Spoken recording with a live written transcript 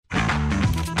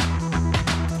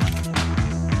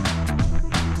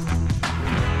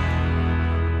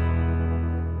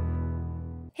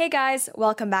Hey guys,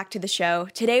 welcome back to the show.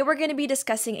 Today we're going to be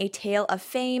discussing a tale of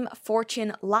fame,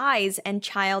 fortune, lies, and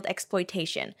child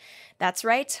exploitation. That's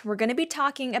right, we're going to be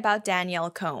talking about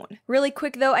Danielle Cohn. Really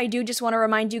quick though, I do just want to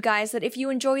remind you guys that if you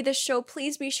enjoy this show,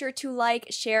 please be sure to like,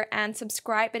 share, and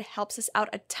subscribe. It helps us out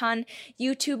a ton.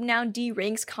 YouTube now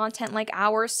de-ranks content like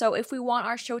ours, so if we want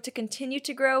our show to continue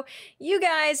to grow, you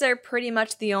guys are pretty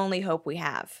much the only hope we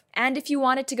have. And if you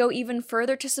wanted to go even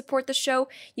further to support the show,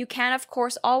 you can of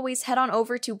course always head on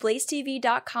over to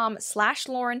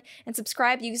blazetv.com/Lauren and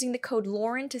subscribe using the code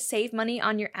Lauren to save money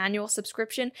on your annual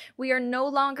subscription. We are no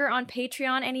longer on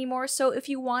Patreon anymore, so if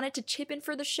you wanted to chip in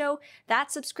for the show, that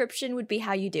subscription would be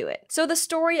how you do it. So the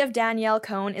story of Danielle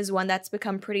Cohn is one that's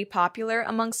become pretty popular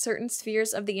among certain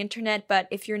spheres of the internet, but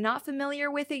if you're not familiar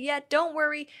with it yet, don't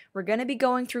worry, we're gonna be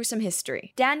going through some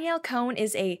history. Danielle Cohn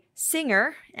is a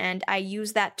singer, and I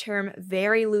use that term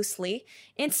very loosely,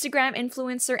 Instagram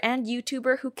influencer and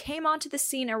YouTuber who came onto the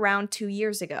scene around 2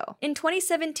 years ago. In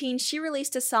 2017, she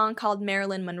released a song called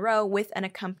Marilyn Monroe with an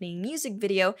accompanying music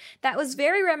video that was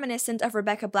very reminiscent of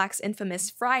Rebecca Black's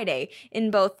infamous Friday in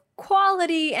both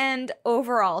quality and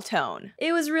overall tone.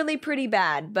 It was really pretty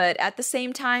bad, but at the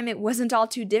same time, it wasn't all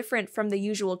too different from the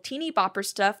usual teeny bopper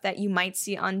stuff that you might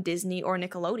see on Disney or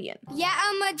Nickelodeon. Yeah,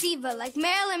 I'm a diva like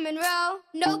Marilyn Monroe.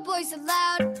 No boys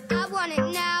allowed, I want it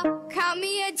now. Call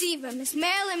me a diva, Miss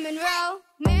Marilyn Monroe.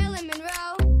 Marilyn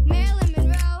Monroe, Marilyn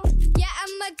Monroe. Yeah,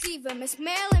 I'm a diva, Miss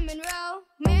Marilyn Monroe.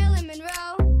 Marilyn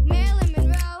Monroe, Marilyn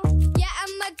Monroe. Yeah,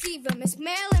 I'm a diva, Miss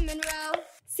Marilyn Monroe.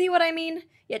 See what I mean?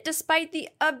 Yet despite the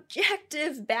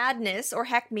objective badness, or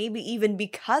heck maybe even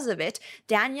because of it,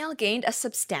 Danielle gained a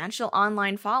substantial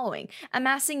online following,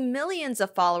 amassing millions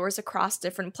of followers across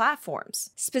different platforms.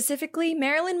 Specifically,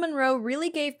 Marilyn Monroe really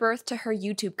gave birth to her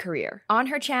YouTube career. On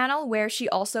her channel, where she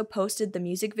also posted the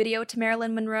music video to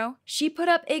Marilyn Monroe, she put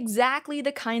up exactly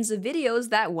the kinds of videos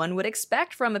that one would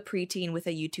expect from a preteen with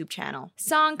a YouTube channel.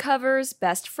 Song covers,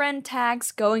 best friend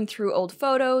tags, going through old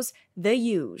photos, the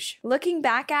huge. Looking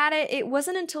back at it, it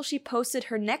wasn't until she posted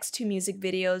her next two music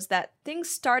videos that things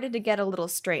started to get a little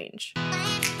strange.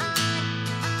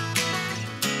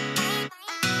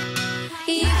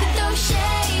 You could throw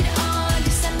shade on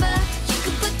December. You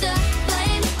could put the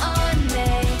blame on me.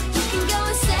 You can go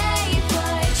and say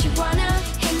what you wanna.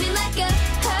 Hit me like a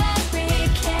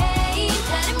hurricane.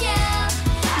 Let him yell.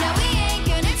 No, we ain't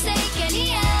gonna take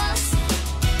any else.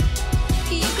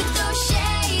 You could throw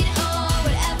shade or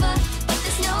whatever, but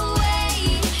there's no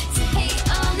way to hate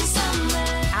on me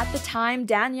somewhere. At the time,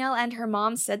 Danielle and her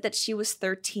mom said that she was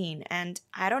 13, and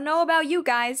I don't know about you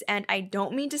guys, and I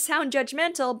don't mean to sound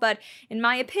judgmental, but in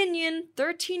my opinion,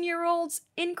 13-year-olds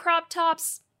in crop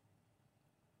tops,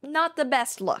 not the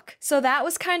best look. So that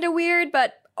was kind of weird,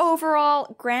 but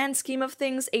overall, grand scheme of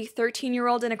things, a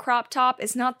 13-year-old in a crop top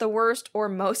is not the worst or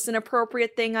most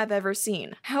inappropriate thing I've ever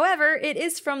seen. However, it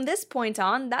is from this point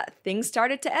on that things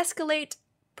started to escalate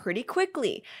pretty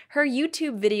quickly. Her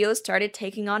YouTube videos started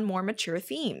taking on more mature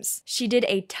themes. She did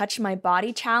a touch my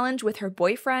body challenge with her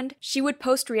boyfriend. She would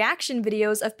post reaction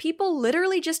videos of people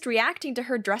literally just reacting to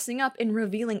her dressing up in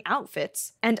revealing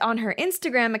outfits. And on her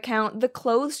Instagram account, the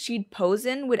clothes she'd pose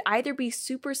in would either be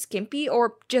super skimpy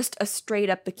or just a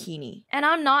straight up bikini. And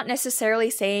I'm not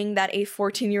necessarily saying that a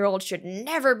 14-year-old should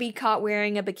never be caught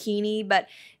wearing a bikini, but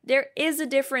there is a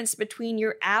difference between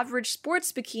your average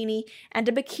sports bikini and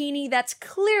a bikini that's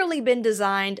clearly been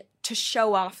designed to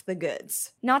show off the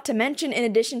goods. Not to mention, in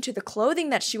addition to the clothing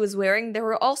that she was wearing, there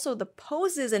were also the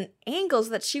poses and angles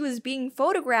that she was being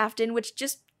photographed in, which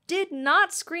just did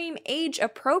not scream age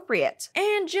appropriate.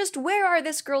 And just where are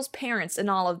this girl's parents in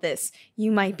all of this,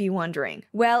 you might be wondering?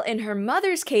 Well, in her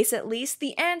mother's case at least,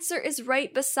 the answer is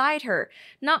right beside her.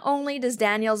 Not only does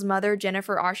Danielle's mother,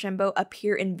 Jennifer Archambault,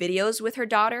 appear in videos with her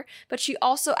daughter, but she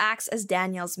also acts as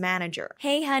Danielle's manager.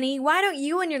 Hey honey, why don't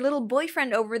you and your little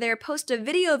boyfriend over there post a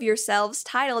video of yourselves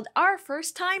titled Our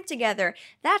First Time Together?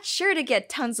 That's sure to get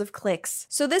tons of clicks.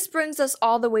 So this brings us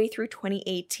all the way through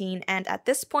 2018, and at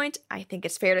this point, I think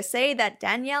it's fair to say that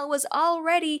Danielle was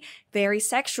already very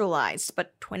sexualized,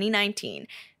 but 2019,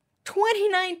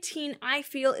 I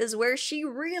feel, is where she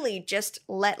really just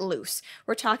let loose.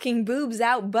 We're talking boobs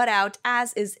out, butt out,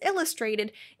 as is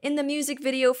illustrated in the music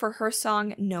video for her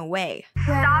song No Way.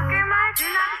 Stalker much?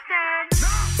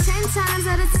 10 times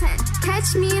out of 10.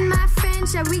 Catch me and my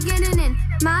friends, yeah, we getting in.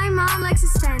 My mom likes to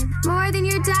spend more than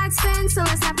your dad spends, so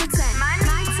let's not pretend. My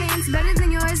tan's better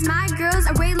than yours, my girls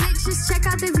are way lit, just check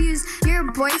out the views. Your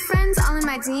boyfriend's all in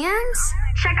my DMs?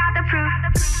 Check out the proof.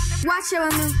 Watch your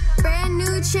move, brand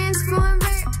new transformer,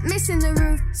 missing the roof.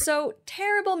 So,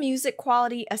 terrible music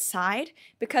quality aside,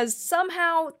 because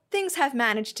somehow things have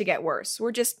managed to get worse.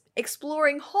 We're just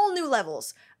exploring whole new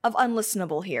levels of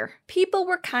unlistenable here. People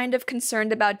were kind of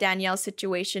concerned about Danielle's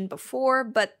situation before,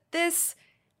 but this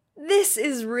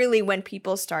is really when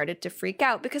people started to freak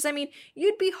out, because I mean,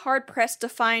 you'd be hard-pressed to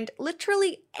find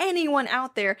literally anyone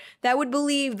out there that would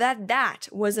believe that that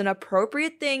was an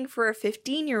appropriate thing for a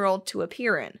 15-year-old to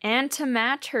appear in. And to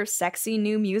match her sexy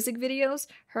new music videos,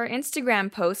 her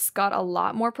Instagram posts got a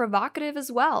lot more provocative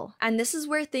as well. And this is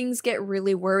where things get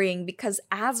really worrying, because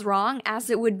as wrong as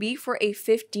it would be for a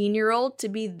 15-year-old to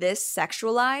be this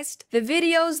sexualized, the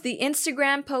videos, the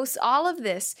Instagram posts, all of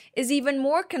this is even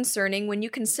more concerning when you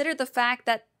consider the fact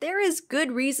that there is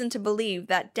good reason to believe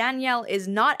that Danielle is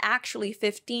not actually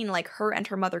 15 like her and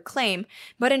her mother claim,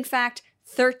 but in fact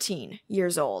 13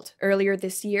 years old. Earlier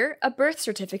this year, a birth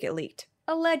certificate leaked,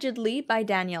 allegedly by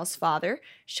Danielle's father,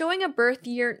 showing a birth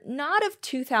year not of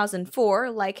 2004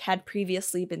 like had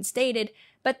previously been stated,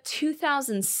 but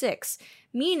 2006,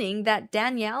 meaning that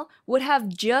Danielle would have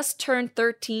just turned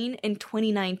 13 in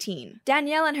 2019.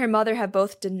 Danielle and her mother have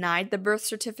both denied the birth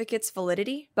certificate's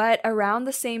validity, but around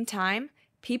the same time,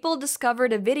 people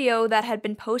discovered a video that had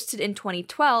been posted in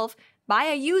 2012 by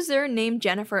a user named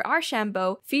Jennifer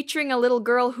Archambault, featuring a little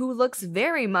girl who looks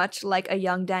very much like a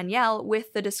young Danielle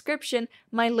with the description,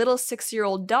 "My little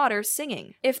 6-year-old daughter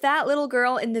singing." If that little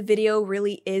girl in the video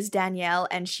really is Danielle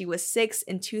and she was 6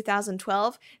 in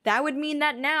 2012, that would mean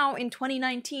that now, in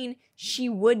 2019, she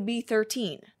would be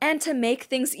 13. And to make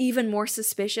things even more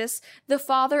suspicious, the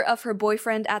father of her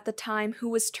boyfriend at the time, who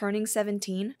was turning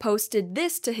 17, posted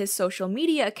this to his social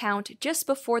media account just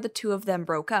before the two of them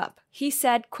broke up. He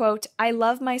said, quote, "I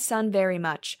love my son very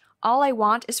much. All I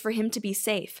want is for him to be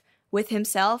safe with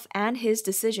himself and his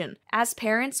decision. As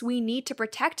parents, we need to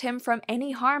protect him from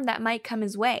any harm that might come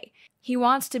his way. He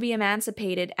wants to be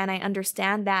emancipated, and I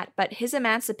understand that, but his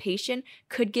emancipation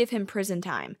could give him prison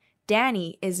time.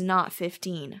 Danny is not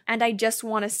 15. And I just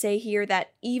want to say here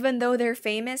that even though they're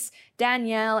famous,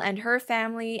 Danielle and her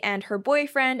family and her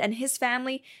boyfriend and his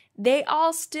family, they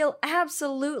all still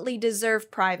absolutely deserve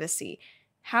privacy.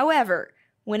 However,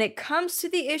 when it comes to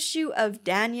the issue of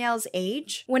Danielle's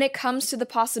age, when it comes to the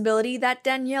possibility that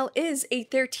Danielle is a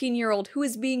 13-year-old who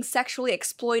is being sexually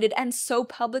exploited and so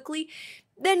publicly,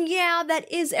 then yeah,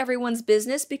 that is everyone's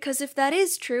business, because if that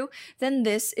is true, then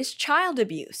this is child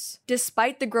abuse.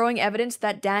 Despite the growing evidence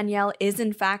that Danielle is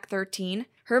in fact 13,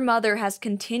 her mother has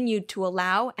continued to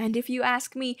allow, and if you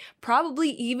ask me, probably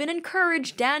even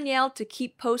encourage Danielle to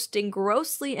keep posting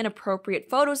grossly inappropriate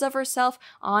photos of herself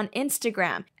on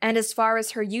Instagram. And as far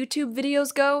as her YouTube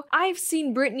videos go, I've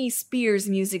seen Britney Spears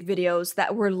music videos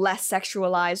that were less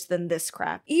sexualized than this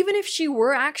crap. Even if she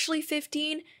were actually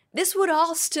 15, this would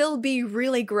all still be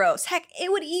really gross. Heck, it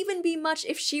would even be much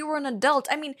if she were an adult.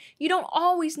 I mean, you don't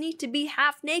always need to be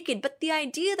half naked, but the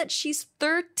idea that she's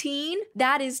 13,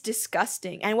 that is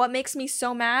disgusting. And what makes me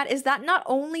so mad is that not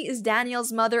only is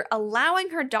Danielle's mother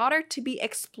allowing her daughter to be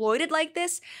exploited like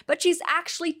this, but she's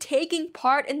actually taking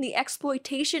part in the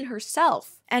exploitation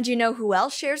herself. And you know who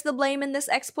else shares the blame in this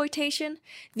exploitation?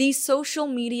 These social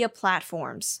media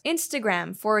platforms.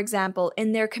 Instagram, for example,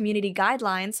 in their community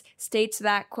guidelines, states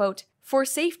that, quote, "For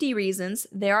safety reasons,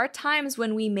 there are times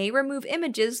when we may remove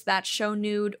images that show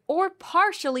nude or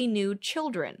partially nude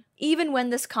children. Even when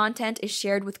this content is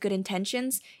shared with good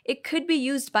intentions, it could be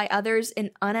used by others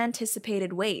in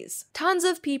unanticipated ways." Tons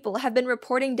of people have been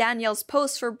reporting Danielle's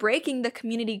posts for breaking the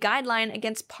community guideline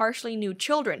against partially nude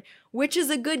children, which is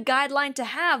a good guideline to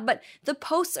have, but the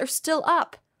posts are still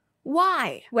up.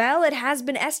 Why? Well, it has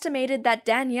been estimated that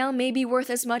Danielle may be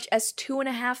worth as much as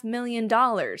 $2.5 million,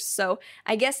 so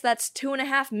I guess that's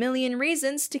 2.5 million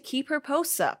reasons to keep her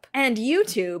posts up. And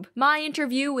YouTube, my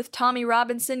interview with Tommy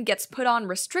Robinson gets put on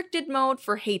restricted mode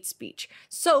for hate speech.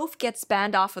 Soph gets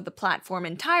banned off of the platform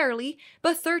entirely,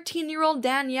 but 13-year-old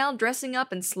Danielle dressing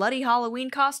up in slutty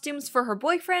Halloween costumes for her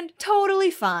boyfriend,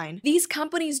 totally fine. These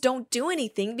companies don't do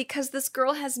anything because this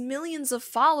girl has millions of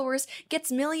followers,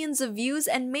 gets millions of views,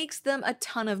 and makes them a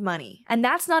ton of money. And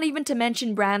that's not even to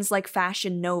mention brands like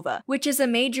Fashion Nova, which is a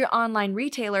major online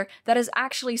retailer that has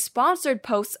actually sponsored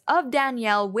posts of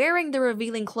Danielle wearing the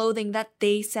revealing clothing that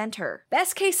they sent her.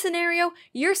 Best case scenario,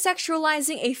 you're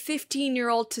sexualizing a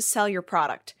 15-year-old to sell your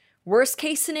product. Worst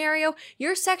case scenario,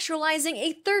 you're sexualizing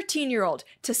a 13-year-old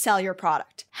to sell your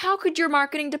product. How could your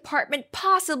marketing department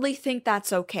possibly think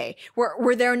that's okay?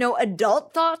 Were there no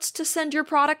adult thoughts to send your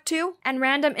product to? And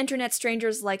random internet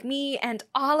strangers like me and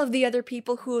all of the other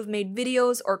people who have made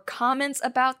videos or comments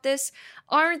about this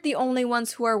aren't the only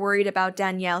ones who are worried about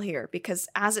Danielle here, because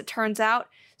as it turns out,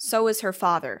 So is her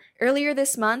father. Earlier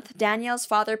this month, Danielle's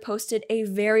father posted a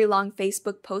very long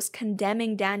Facebook post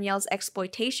condemning Danielle's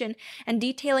exploitation and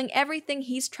detailing everything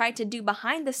he's tried to do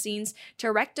behind the scenes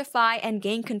to rectify and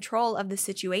gain control of the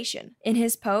situation. In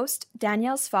his post,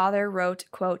 Danielle's father wrote,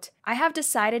 quote, "I have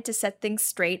decided to set things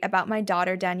straight about my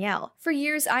daughter Danielle. For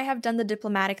years, I have done the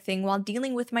diplomatic thing while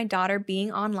dealing with my daughter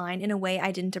being online in a way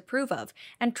I didn't approve of,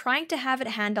 and trying to have it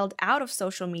handled out of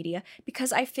social media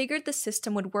because I figured the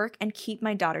system would work and keep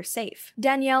my daughter safe.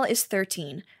 Danielle is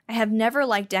 13. I have never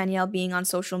liked Danielle being on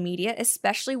social media,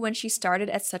 especially when she started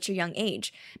at such a young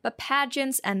age. But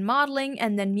pageants and modeling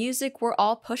and then music were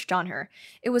all pushed on her.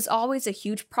 It was always a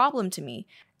huge problem to me.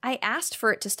 I asked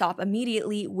for it to stop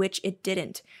immediately, which it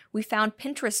didn't. We found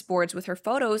Pinterest boards with her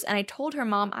photos, and I told her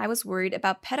mom I was worried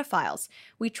about pedophiles.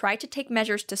 We tried to take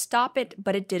measures to stop it,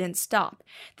 but it didn't stop.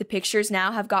 The pictures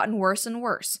now have gotten worse and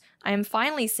worse. I am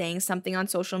finally saying something on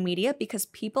social media because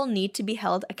people need to be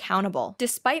held accountable.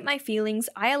 Despite my feelings,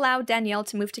 I allowed Danielle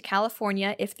to move to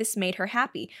California if this made her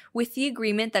happy, with the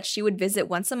agreement that she would visit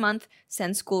once a month,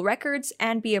 send school records,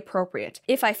 and be appropriate.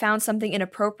 If I found something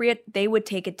inappropriate, they would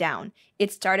take it down.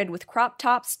 It started with crop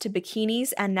tops to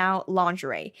bikinis and now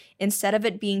lingerie. Instead of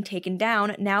it being taken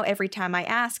down, now every time I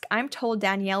ask, I'm told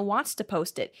Danielle wants to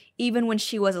post it, even when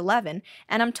she was 11,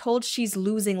 and I'm told she's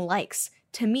losing likes.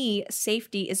 To me,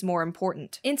 safety is more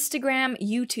important. Instagram,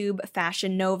 YouTube,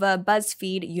 Fashion Nova,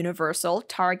 BuzzFeed, Universal,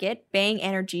 Target, Bang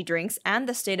Energy Drinks, and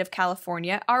the state of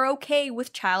California are okay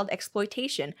with child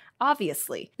exploitation,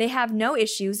 obviously. They have no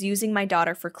issues using my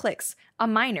daughter for clicks. A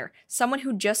minor, someone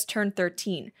who just turned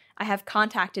 13. I have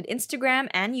contacted Instagram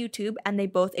and YouTube, and they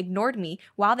both ignored me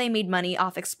while they made money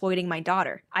off exploiting my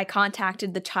daughter. I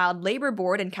contacted the Child Labor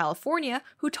Board in California,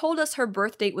 who told us her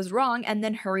birth date was wrong and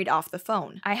then hurried off the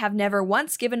phone. I have never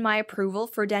once given my approval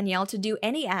for Danielle to do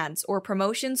any ads or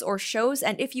promotions or shows,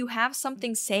 and if you have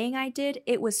something saying I did,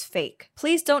 it was fake.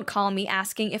 Please don't call me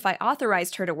asking if I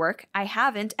authorized her to work. I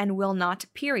haven't and will not,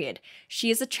 period. She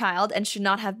is a child and should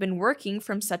not have been working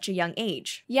from such a young age.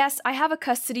 Yes, I have a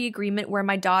custody agreement where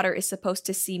my daughter is supposed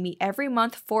to see me every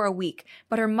month for a week,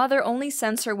 but her mother only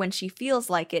sends her when she feels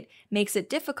like it, makes it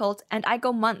difficult, and I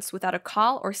go months without a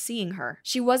call or seeing her.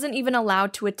 She wasn't even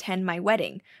allowed to attend my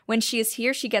wedding. When she is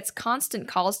here, she gets constant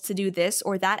calls to do this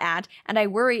or that ad, and I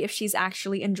worry if she's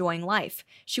actually enjoying life.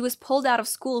 She was pulled out of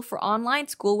school for online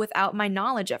school without my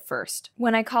knowledge at first.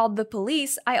 When I called the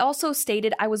police, I also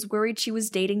stated I was worried she was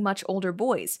dating much older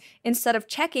boys. Instead of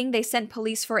checking, they sent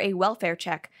police for a welfare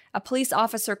check. A police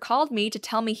officer called me to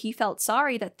tell me he felt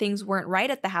sorry that things weren't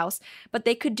right at the house, but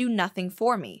they could do nothing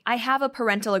for me. I have a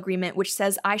parental agreement which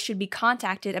says I should be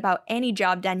contacted about any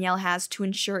job Danielle has to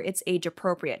ensure it's age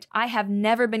appropriate. I have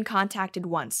never been contacted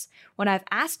once. When I've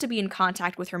asked to be in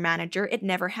contact with her manager, it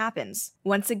never happens.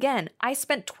 Once again, I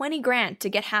spent 20 grand to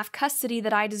get half custody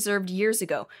that I deserved years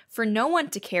ago, for no one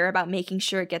to care about making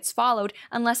sure it gets followed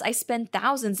unless I spend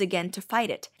thousands again to fight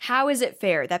it. How is it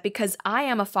fair that because I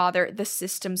am a father, the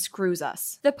system screws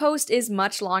us? The post is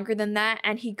much longer than that,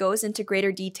 and he goes into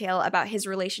greater detail about his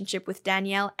relationship with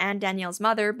Danielle and Danielle's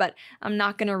mother, but I'm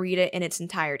not going to read it in its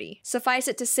entirety. Suffice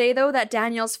it to say, though, that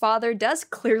Danielle's father does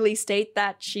clearly state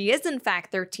that she is in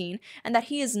fact 13, and that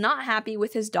he is not happy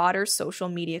with his daughter's social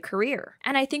media career.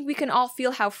 And I think we can all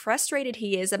feel how frustrated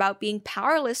he is about being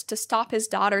powerless to stop his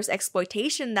daughter's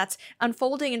exploitation that's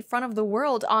unfolding in front of the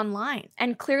world online.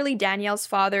 And clearly Danielle's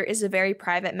father is a very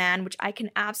private man, which I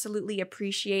can absolutely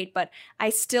appreciate, but I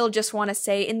still just want to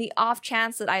say, in the off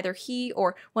chance that either he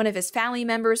or one of his family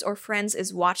members or friends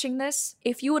is watching this,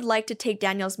 if you would like to take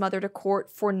Danielle's mother to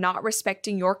court for not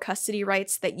respecting your custody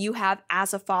rights that you have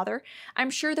as a father, I'm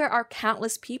sure there are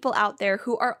countless people out there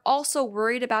who are also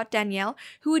worried about Danielle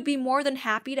who would be more than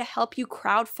happy to help you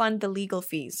crowdfund the legal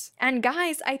fees. And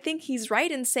guys, I think he's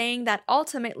right in saying that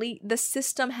ultimately the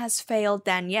system has failed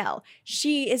Danielle.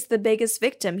 She is the biggest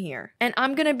victim here. And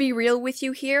I'm gonna be real with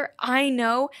you here. I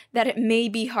know that it may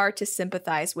be hard to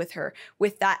sympathize with her,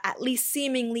 with that at least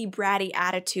seemingly bratty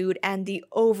attitude and the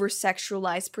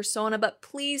over-sexualized persona, but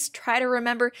please try to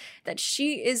remember that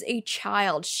she is a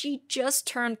child. She just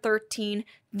turned 13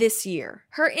 this year.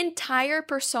 Her entire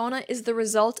persona is the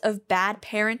result of bad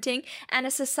parenting and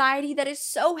a society that is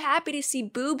so happy to see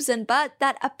boobs and butt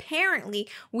that apparently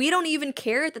we don't even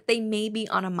care that they may be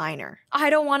on a minor. I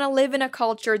don't want to live in a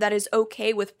culture that is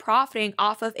okay with profiting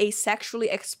off of a sexually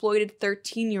exploited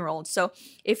 13-year-old. So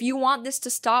if you want this to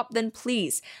stop, then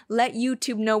please let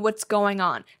YouTube know what's going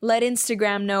on. Let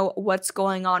Instagram know what's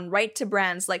going on. Write to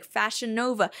brands like Fashion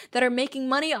Nova that are making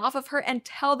money off of her and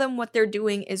tell them what they're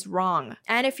doing is wrong.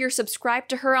 And if you're subscribed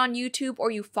to her on YouTube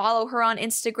or you follow her on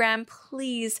Instagram,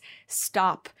 please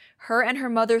stop. Her and her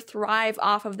mother thrive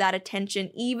off of that attention,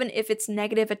 even if it's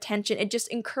negative attention. It just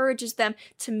encourages them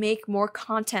to make more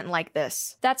content like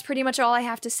this. That's pretty much all I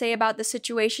have to say about the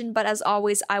situation, but as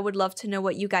always, I would love to know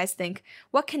what you guys think.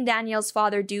 What can Danielle's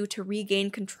father do to regain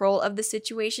control of the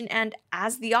situation? And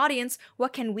as the audience,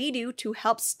 what can we do to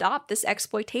help stop this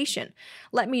exploitation?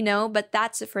 Let me know, but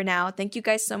that's it for now. Thank you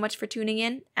guys so much for tuning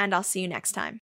in, and I'll see you next time.